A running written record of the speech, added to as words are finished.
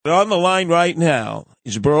On the line right now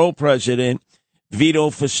is Borough President Vito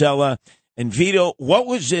Fossella. And Vito, what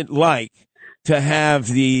was it like to have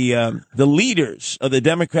the leaders of the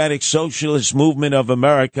Democratic Socialist Movement of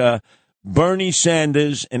America, Bernie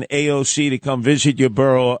Sanders and AOC, to come visit your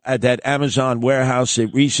borough at that Amazon warehouse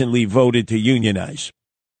that recently voted to unionize?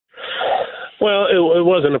 Well, it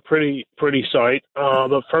wasn't a pretty sight.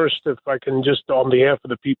 But first, if I can just, on behalf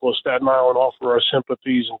of the people of Staten Island, offer our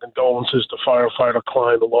sympathies and condolences to firefighter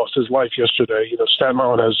Klein, who lost his life yesterday. You know, Staten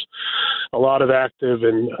Island has a lot of active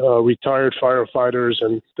and retired firefighters,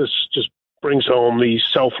 and this just brings home the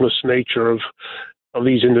selfless nature of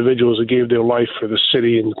these individuals who gave their life for the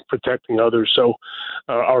city and protecting others. So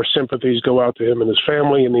our sympathies go out to him and his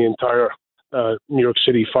family and the entire New York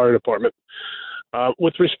City Fire Department.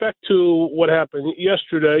 With respect to what happened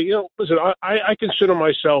yesterday, you know, listen, I consider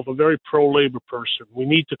myself a very pro-labor person. We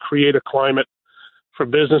need to create a climate for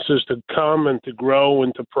businesses to come and to grow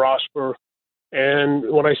and to prosper. And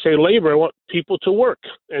when I say labor, I want people to work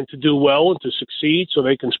and to do well and to succeed so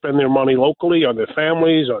they can spend their money locally on their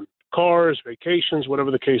families, on cars, vacations,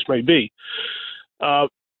 whatever the case may be.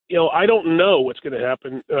 You know, I don't know what's going to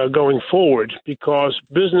happen going forward because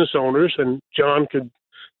business owners, and John could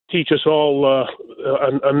teach us all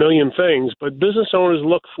a million things, but business owners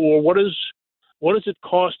look for what does it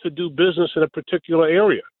cost to do business in a particular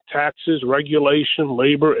area? Taxes, regulation,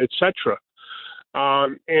 labor, etc.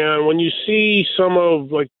 And when you see some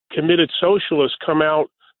of like committed socialists come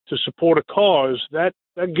out to support a cause, that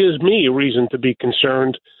gives me a reason to be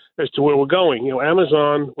concerned as to where we're going. You know,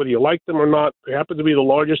 Amazon, whether you like them or not, they happen to be the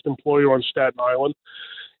largest employer on Staten Island,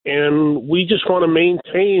 and we just want to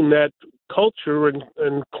maintain that culture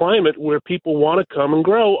and climate where people want to come and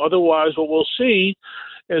grow. Otherwise, what we'll see,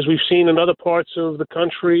 as we've seen in other parts of the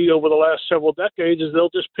country over the last several decades, is they'll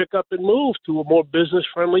just pick up and move to a more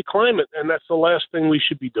business-friendly climate, and that's the last thing we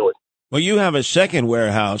should be doing. Well, you have a second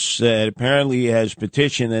warehouse that apparently has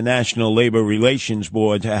petitioned the National Labor Relations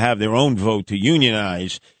Board to have their own vote to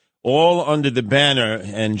unionize, all under the banner,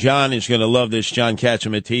 and John is going to love this, John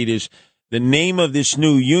Catsimatidis. The name of this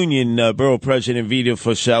new union, Borough President Vito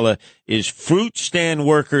Fossella, is Fruit Stand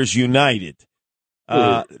Workers United.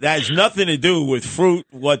 That has nothing to do with fruit,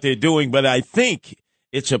 what they're doing, but I think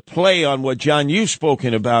it's a play on what, John, you've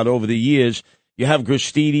spoken about over the years. You have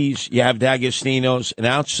Gristedes, you have D'Agostino's, and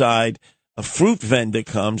outside a fruit vendor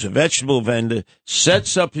comes, a vegetable vendor,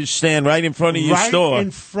 sets up his stand right in front of your store. Right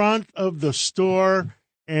in front of the store,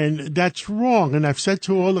 and that's wrong. And I've said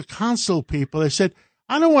to all the council people, I said,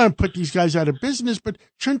 I don't want to put these guys out of business, but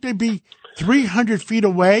shouldn't they be 300 feet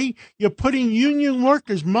away? You're putting union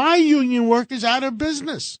workers, my union workers, out of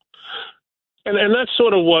business. And that's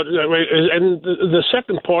sort of what, and the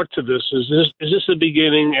second part to this is this the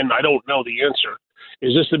beginning, and I don't know the answer,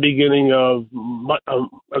 is this the beginning of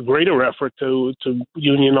a greater effort to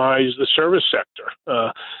unionize the service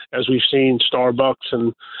sector, as we've seen Starbucks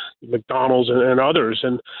and McDonald's and others?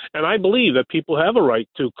 And I believe that people have a right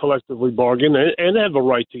to collectively bargain and have a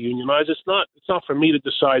right to unionize. It's not for me to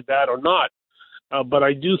decide that or not. But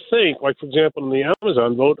I do think, like, for example, in the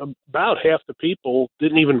Amazon vote, about half the people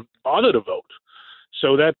didn't even bother to vote.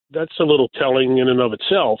 So that's a little telling in and of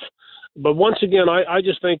itself. But once again, I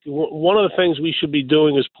just think one of the things we should be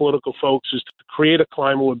doing as political folks is to create a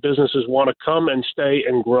climate where businesses want to come and stay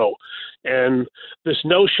and grow. And this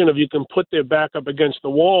notion of you can put their back up against the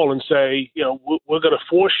wall and say, you know, we're going to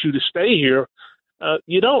force you to stay here.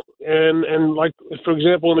 You don't. And like, for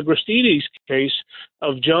example, in the Gristedes case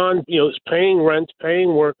of John, you know, is paying rent,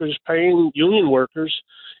 paying workers, paying union workers,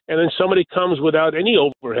 and then somebody comes without any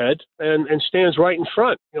overhead and stands right in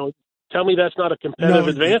front. You know, tell me that's not a competitive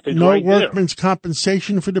advantage. No right workmen's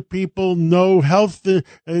compensation for the people, no health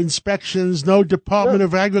inspections, no Department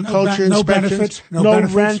of Agriculture inspections, no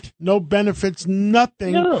rent, no benefits,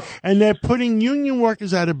 nothing. No. And they're putting union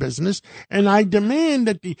workers out of business. And I demand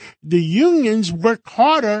that the unions work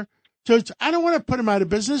harder. So I don't want to put them out of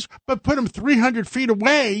business, but put them 300 feet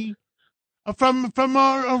away from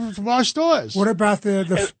our stores. What about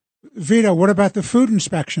Vito? What about the food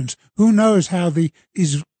inspections? Who knows how these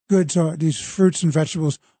goods are, these fruits and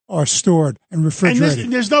vegetables are stored and refrigerated?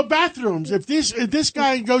 And there's no bathrooms. If this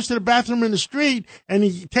guy goes to the bathroom in the street and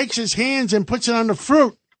he takes his hands and puts it on the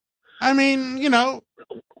fruit, I mean, you know.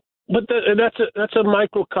 But that's a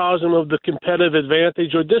microcosm of the competitive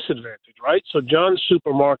advantage or disadvantage, right? So John's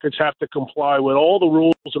supermarkets have to comply with all the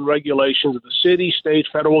rules and regulations of the city, state,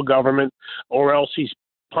 federal government, or else he's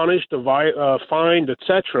punished, fined,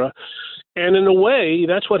 etc. And in a way,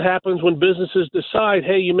 that's what happens when businesses decide,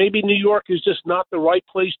 hey, maybe New York is just not the right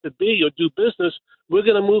place to be or do business. We're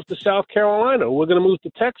going to move to South Carolina. We're going to move to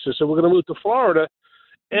Texas, or we're going to move to Florida.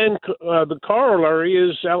 And the corollary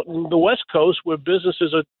is out in the West Coast where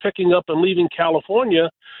businesses are picking up and leaving California,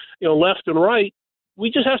 left and right. We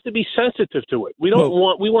just have to be sensitive to it. We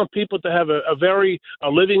want people to have a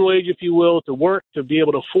living wage, if you will, to work, to be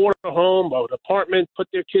able to afford a home, an apartment, put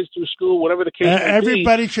their kids through school, whatever the case may be.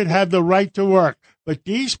 Everybody should have the right to work. But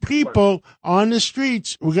these people on the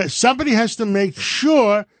streets, somebody has to make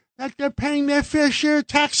sure that they're paying their fair share of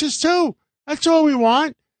taxes too. That's all we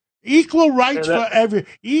want. Equal rights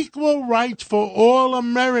equal rights for all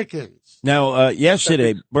Americans. Now,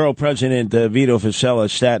 yesterday, Borough President Vito Fossella,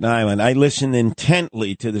 Staten Island, I listened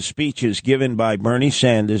intently to the speeches given by Bernie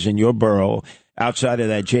Sanders in your borough outside of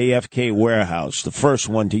that JFK warehouse, the first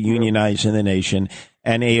one to unionize in the nation,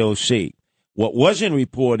 and AOC. What wasn't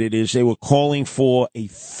reported is they were calling for a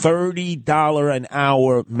 $30 an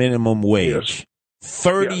hour minimum wage. Yes.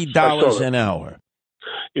 $30 an hour.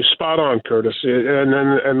 You're spot on, Curtis,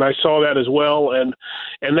 and I saw that as well, and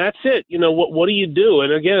that's it. What do you do?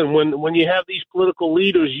 And again, when you have these political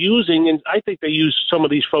leaders using, and I think they use some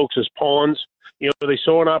of these folks as pawns. They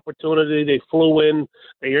saw an opportunity, they flew in,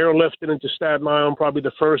 they airlifted into Staten Island, probably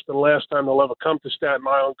the first and last time they'll ever come to Staten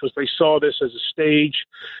Island, because they saw this as a stage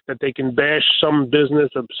that they can bash some business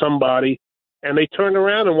or somebody. And they turned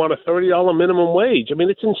around and want a $30 minimum wage. I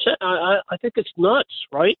mean, it's insane. I think it's nuts,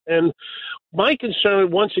 right? And my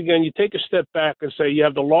concern, once again, you take a step back and say you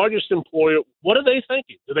have the largest employer. What are they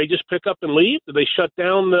thinking? Do they just pick up and leave? Do they shut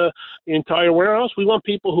down the entire warehouse? We want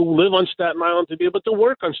people who live on Staten Island to be able to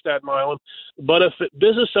work on Staten Island. But if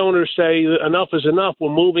business owners say enough is enough,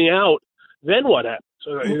 we're moving out, then what happens?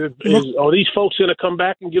 Are these folks going to come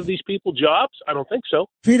back and give these people jobs? I don't think so.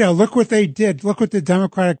 Vito, look what they did. Look what the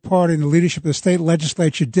Democratic Party and the leadership of the state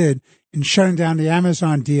legislature did in shutting down the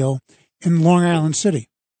Amazon deal in Long Island City.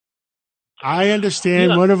 I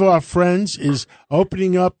understand one of our friends is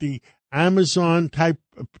opening up the Amazon type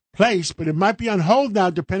place, but it might be on hold now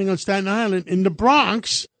depending on Staten Island. In the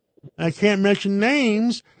Bronx, I can't mention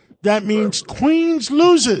names, that means Queens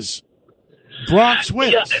loses. Bronx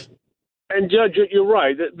wins. Yeah. And Judge, you're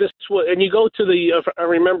right. And you go to if I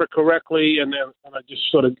remember correctly, and I just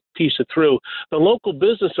sort of piece it through. The local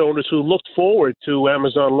business owners who looked forward to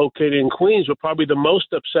Amazon located in Queens were probably the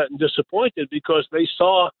most upset and disappointed because they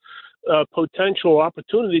saw potential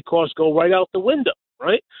opportunity costs go right out the window,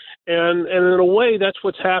 right? And in a way, that's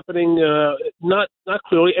what's happening. Not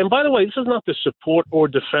clearly. And by the way, this is not to support or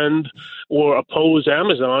defend or oppose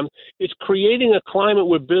Amazon. It's creating a climate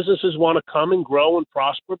where businesses want to come and grow and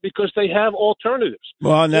prosper because they have alternatives.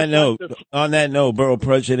 Well, on that note, Borough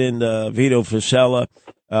President Vito Fossella,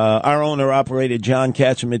 our owner-operator John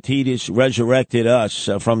Catsimatidis resurrected us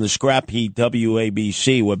from the scrap heap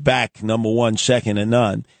WABC. We're back, number one, second to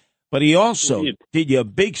none. But he also did you a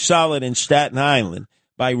big solid in Staten Island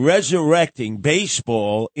by resurrecting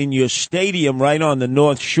baseball in your stadium right on the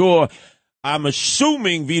North Shore. I'm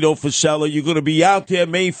assuming, Vito Fossella, you're going to be out there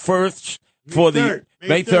May 1st for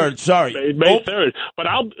May 3rd. Sorry, May 3rd. But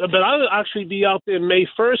I'll actually be out there May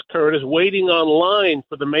 1st, Curtis, waiting online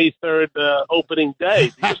for the May 3rd opening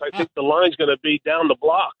day because I think the line's going to be down the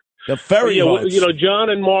block. The ferry boats. John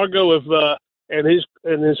and Margot have. And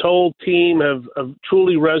his whole team have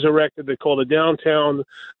truly resurrected. They call it downtown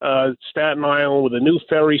Staten Island with a new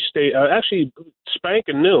ferry state, actually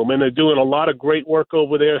spanking new. I mean, they're doing a lot of great work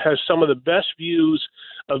over there. It has some of the best views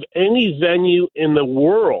of any venue in the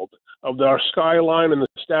world of our skyline and the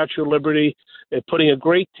Statue of Liberty. They're putting a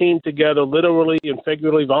great team together, literally and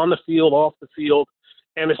figuratively, on the field, off the field.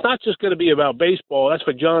 And it's not just going to be about baseball. That's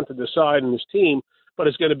for John to decide and his team. But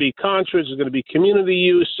it's going to be concerts, it's going to be community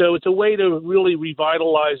use. So it's a way to really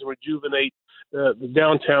revitalize and rejuvenate the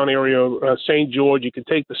downtown area, St. George. You can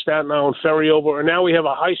take the Staten Island ferry over, and now we have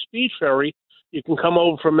a high-speed ferry. You can come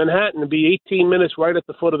over from Manhattan and be 18 minutes right at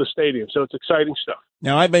the foot of the stadium. So it's exciting stuff.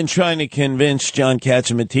 Now, I've been trying to convince John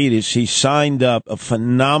Catsimatidis. He signed up a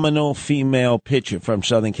phenomenal female pitcher from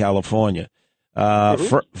Southern California,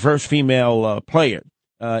 first female player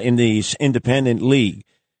in the independent league.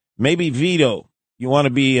 Maybe Vito. You want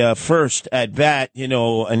to be first at bat,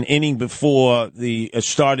 an inning before the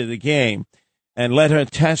start of the game, and let her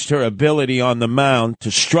test her ability on the mound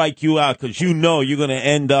to strike you out because you're going to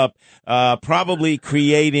end up probably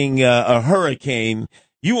creating a hurricane.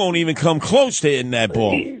 You won't even come close to hitting that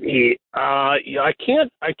ball. I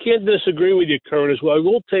can't disagree with you, Curtis. Well, I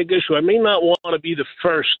will take issue. I may not want to be the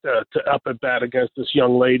first to up at bat against this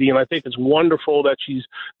young lady, and I think it's wonderful that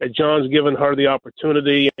John's given her the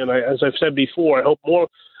opportunity. And as I've said before, I hope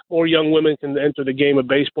more young women can enter the game of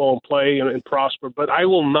baseball and play and prosper. But I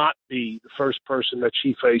will not be the first person that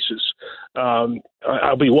she faces.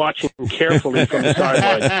 I'll be watching carefully from the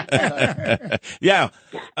sideline. Yeah.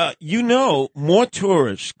 More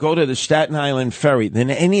tourists go to the Staten Island Ferry than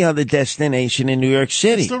any other destination in New York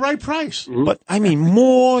City. It's the right price. Mm-hmm. But, I mean,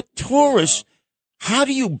 more tourists. How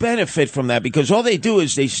do you benefit from that? Because all they do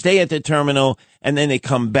is they stay at the terminal and then they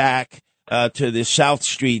come back to the South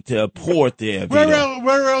Street port there.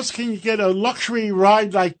 Where else can you get a luxury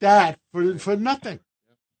ride like that for nothing?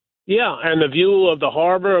 Yeah, and the view of the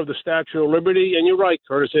harbor, of the Statue of Liberty. And you're right,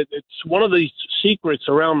 Curtis. It's one of the secrets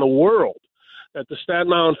around the world that the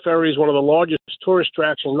Staten Island Ferry is one of the largest tourist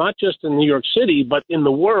attractions, not just in New York City, but in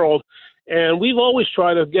the world. And we've always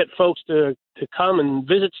tried to get folks to come and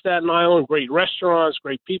visit Staten Island. Great restaurants,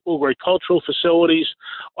 great people, great cultural facilities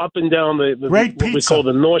up and down the great what we call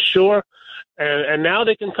the North Shore. And now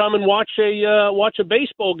they can come and watch a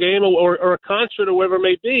baseball game or a concert or whatever it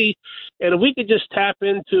may be. And if we could just tap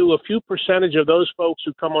into a few percentage of those folks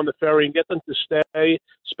who come on the ferry and get them to stay,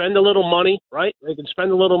 spend a little money, right? They can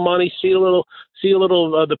spend a little money, see a little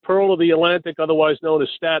the Pearl of the Atlantic, otherwise known as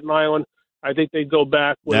Staten Island. I think they'd go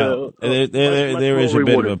back with there is a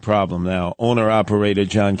bit of a problem now. Owner-operator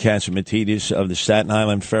John Catsimatidis of the Staten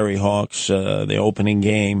Island Ferry Hawks, the opening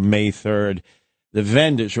game, May 3rd. The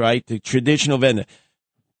vendors, right? The traditional vendor.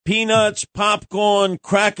 Peanuts, popcorn,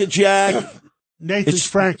 Cracker Jack. Nathan's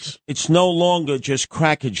Franks. It's no longer just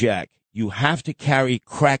Cracker Jack. You have to carry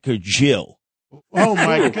Cracker Jill. Oh,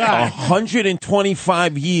 my God.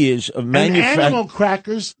 125 years of manufacturing. Animal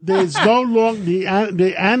crackers, there's no longer,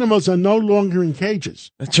 the animals are no longer in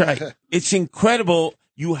cages. That's right. It's incredible.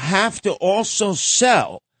 You have to also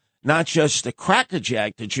sell not just the Cracker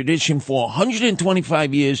Jack, the tradition for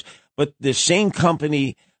 125 years, but the same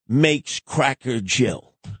company makes Cracker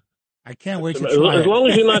Jill. I can't wait to try As long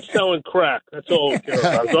as you're not selling crack, that's all we care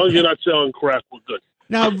about. As long as you're not selling crack, we're good.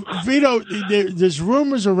 Now, Vito, there's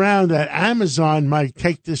rumors around that Amazon might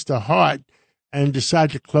take this to heart and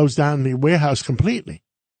decide to close down the warehouse completely.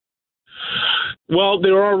 Well,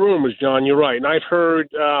 there are rumors, John. You're right, and I've heard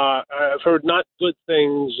not good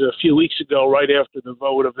things a few weeks ago, right after the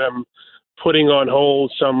vote of them putting on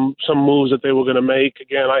hold some moves that they were going to make.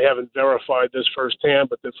 Again, I haven't verified this firsthand,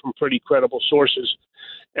 but they're from pretty credible sources,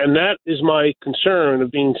 and that is my concern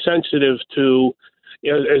of being sensitive to.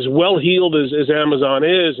 As well-heeled as Amazon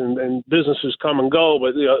is, and businesses come and go,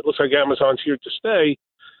 but it looks like Amazon's here to stay,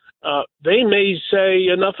 they may say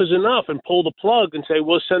enough is enough and pull the plug and say,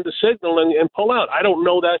 we'll send a signal and pull out. I don't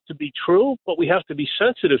know that to be true, but we have to be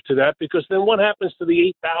sensitive to that, because then what happens to the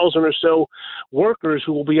 8,000 or so workers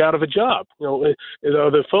who will be out of a job? Are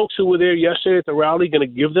the folks who were there yesterday at the rally going to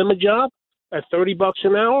give them a job at $30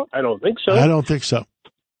 an hour? I don't think so. I don't think so.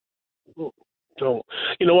 So,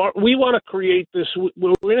 we want to create this.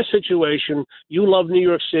 We're in a situation. You love New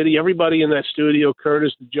York City. Everybody in that studio,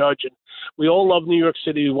 Curtis, the judge, and we all love New York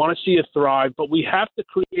City. We want to see it thrive, but we have to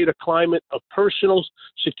create a climate of personal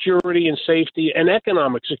security and safety and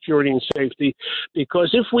economic security and safety, because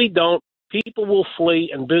if we don't, people will flee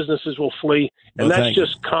and businesses will flee, and that's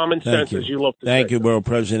just common sense, as you love to say. Thank you, Borough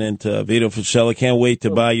President Vito Fossella. Can't wait to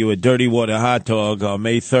buy you a Dirty Water hot dog on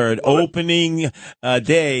May 3rd. Opening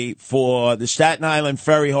day for the Staten Island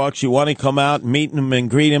Ferry Hawks. You want to come out and meet them and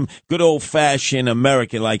greet them. Good old-fashioned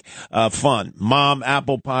American, like fun. Mom,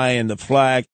 apple pie, and the flag.